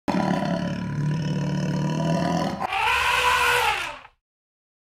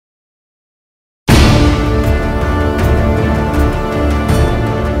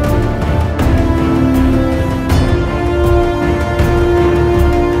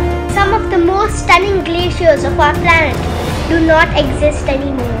most stunning glaciers of our planet do not exist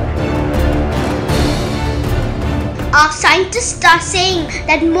anymore. Our scientists are saying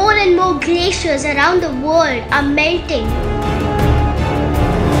that more and more glaciers around the world are melting.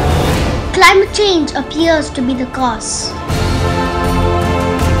 Climate change appears to be the cause.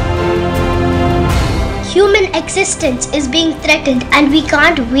 Human existence is being threatened and we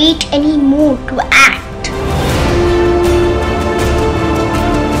can't wait anymore to act.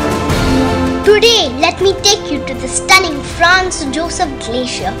 Today, let me take you to the stunning Franz Josef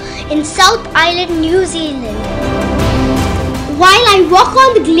Glacier in South Island, New Zealand. While I walk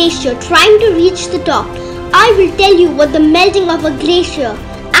on the glacier trying to reach the top, I will tell you what the melting of a glacier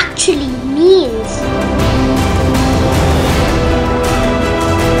actually means.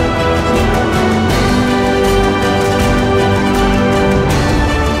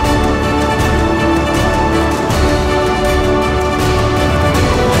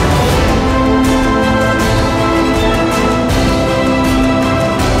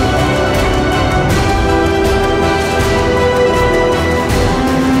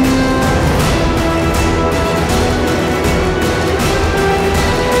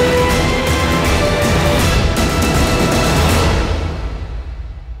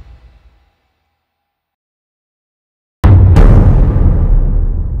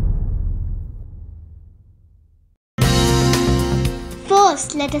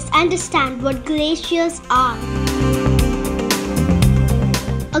 First, let us understand what glaciers are.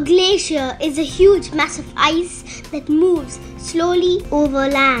 A glacier is a huge mass of ice that moves slowly over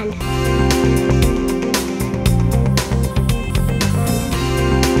land.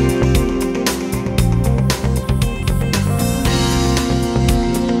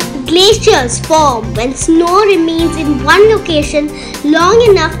 Glaciers form when snow remains in one location long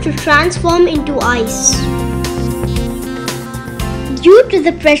enough to transform into ice. Due to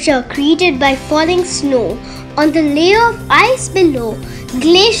the pressure created by falling snow on the layer of ice below,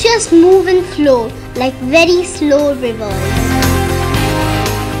 glaciers move and flow like very slow rivers.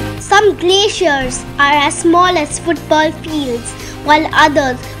 Some glaciers are as small as football fields, while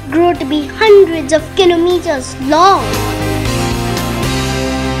others grow to be hundreds of kilometers long.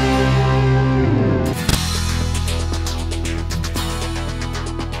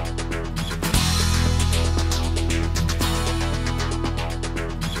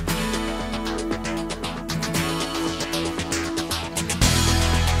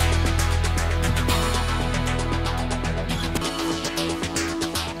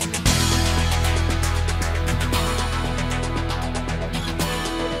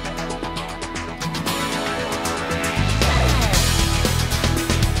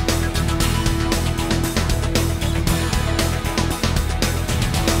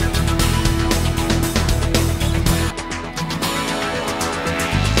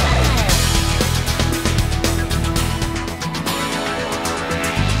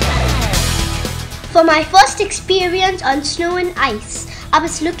 For my first experience on snow and ice, I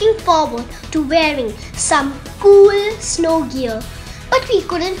was looking forward to wearing some cool snow gear, but we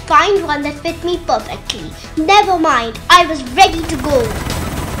couldn't find one that fit me perfectly. Never mind, I was ready to go.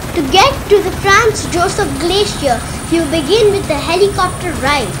 To get to the Franz Josef Glacier, you begin with the helicopter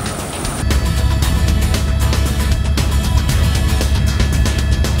ride.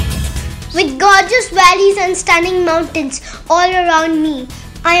 With gorgeous valleys and stunning mountains all around me,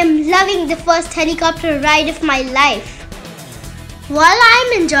 I am loving the first helicopter ride of my life. While I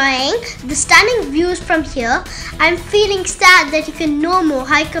am enjoying the stunning views from here, I am feeling sad that you can no more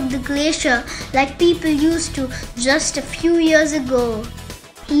hike up the glacier like people used to just a few years ago.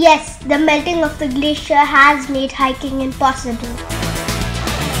 Yes, the melting of the glacier has made hiking impossible.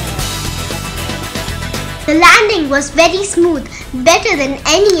 The landing was very smooth, better than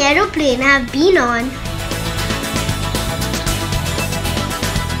any aeroplane I have been on.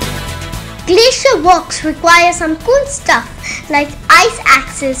 Glacier walks require some cool stuff like ice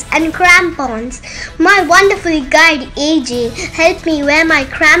axes and crampons. My wonderful guide AJ helped me wear my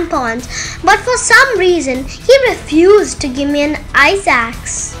crampons, but for some reason he refused to give me an ice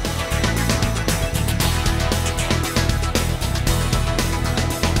axe.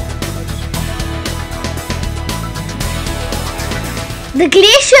 The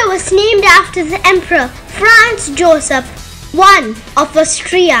glacier was named after the Emperor Franz Josef I of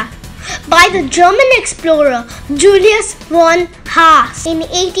Austria by the German explorer Julius von Haas in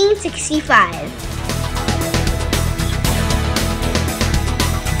 1865.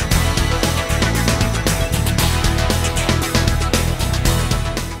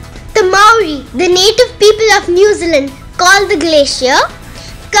 The Maori, the native people of New Zealand, called the glacier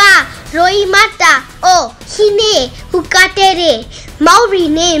Ka Roimata o Hine Hukatere, Maori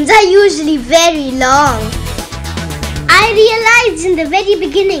names are usually very long. I realized in the very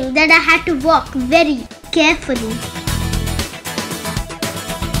beginning that I had to walk very carefully.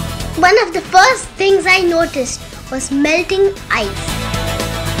 One of the first things I noticed was melting ice.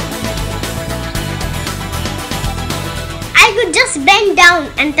 I could just bend down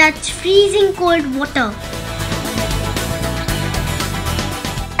and touch freezing cold water.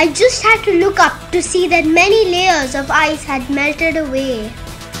 I just had to look up to see that many layers of ice had melted away.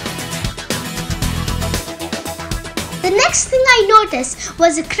 The next thing I noticed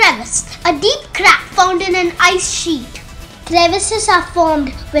was a crevice, a deep crack found in an ice sheet. Crevices are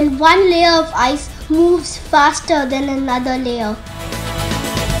formed when one layer of ice moves faster than another layer.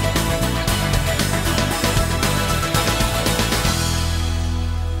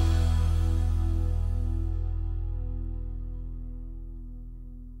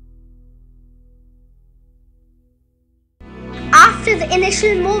 After the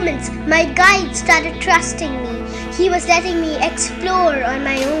initial moments, my guide started trusting me. He was letting me explore on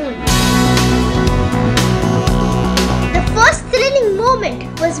my own. The first thrilling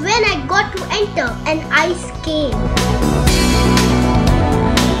moment was when I got to enter an ice cave.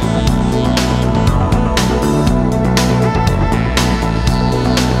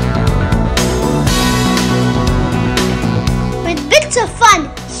 With bits of fun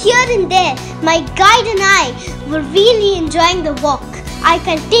here and there, my guide and I were really enjoying the walk. I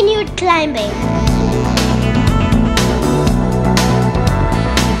continued climbing.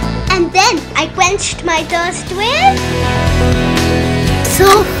 And then I quenched my thirst with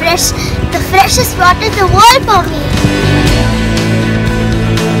so fresh, the freshest water in the world for me.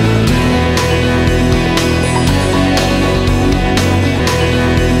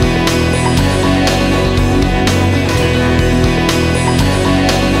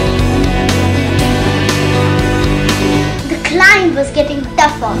 The climb was getting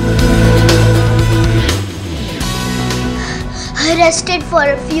tougher. I rested for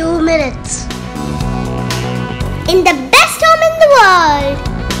a few minutes. In the best home in the world!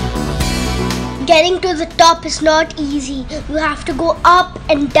 Getting to the top is not easy. You have to go up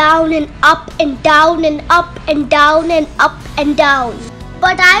and down and up and down and up and down and up and down.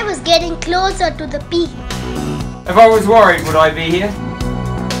 But I was getting closer to the peak. If I was worried, would I be here?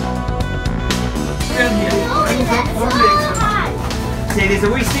 See, there's a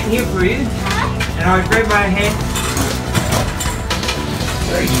wee stick here for you. And I grab my hand.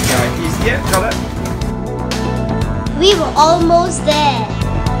 There you go. You see it? Got it? We were almost there.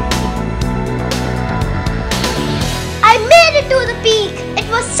 I made it to the peak. It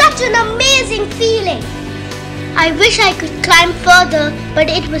was such an amazing feeling. I wish I could climb further, but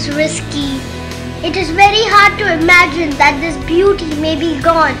it was risky. It is very hard to imagine that this beauty may be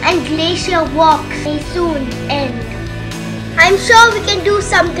gone and glacier walks may soon end. I'm sure we can do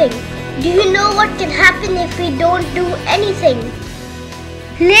something. Do you know what can happen if we don't do anything?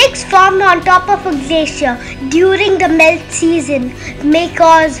 Lakes formed on top of a glacier during the melt season may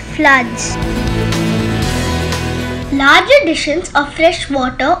cause floods. Large additions of fresh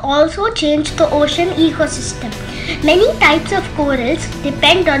water also change the ocean ecosystem. Many types of corals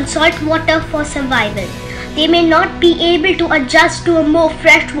depend on salt water for survival. They may not be able to adjust to a more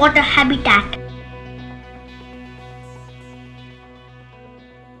freshwater habitat.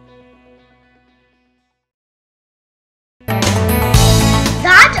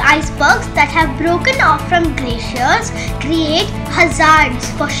 Large icebergs that have broken off from glaciers create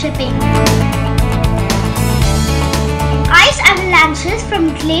hazards for shipping. Ice avalanches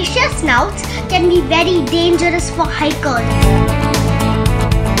from glacier snouts can be very dangerous for hikers.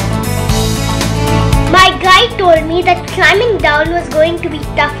 My guide told me that climbing down was going to be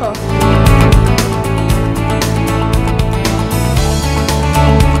tougher.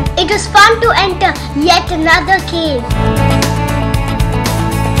 It was fun to enter yet another cave.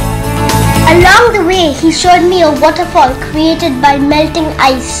 Along the way, he showed me a waterfall created by melting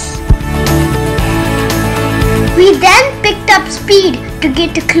ice. We then picked up speed to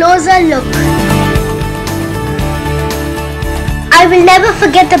get a closer look. I will never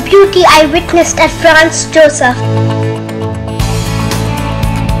forget the beauty I witnessed at Franz Josef.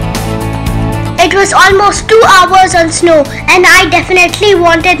 It was almost 2 hours on snow and I definitely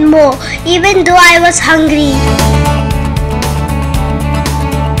wanted more, even though I was hungry.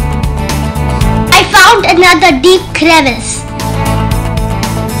 I found another deep crevice.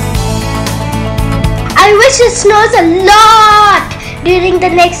 I wish it snows a lot during the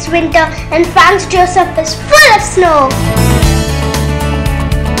next winter and Franz Josef is full of snow.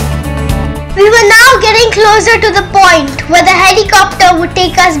 We were now getting closer to the point where the helicopter would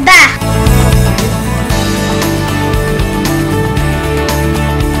take us back.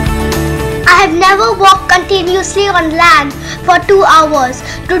 I've never walked continuously on land for 2 hours.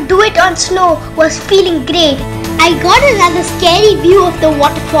 To do it on snow was feeling great. I got another scary view of the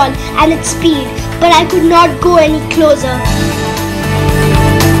waterfall and its speed, but I could not go any closer.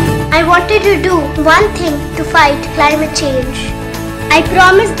 I wanted to do one thing to fight climate change. I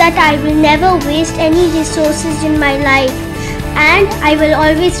promised that I will never waste any resources in my life, and I will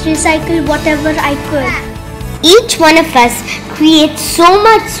always recycle whatever I could. Each one of us creates so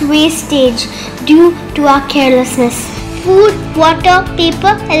much wastage due to our carelessness. Food, water,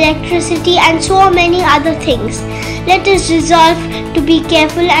 paper, electricity, and so many other things. Let us resolve to be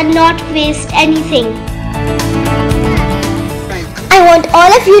careful and not waste anything. I want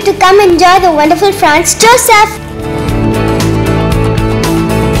all of you to come enjoy the wonderful Franz Josef.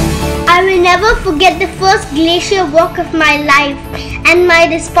 I will never forget the first glacier walk of my life and my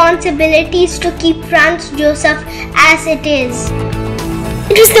responsibilities to keep Franz Josef as it is.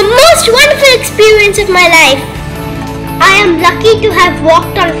 It was the most wonderful experience of my life. I am lucky to have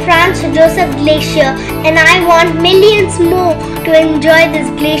walked on Franz Josef Glacier, and I want millions more to enjoy this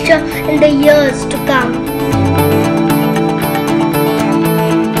glacier in the years to come.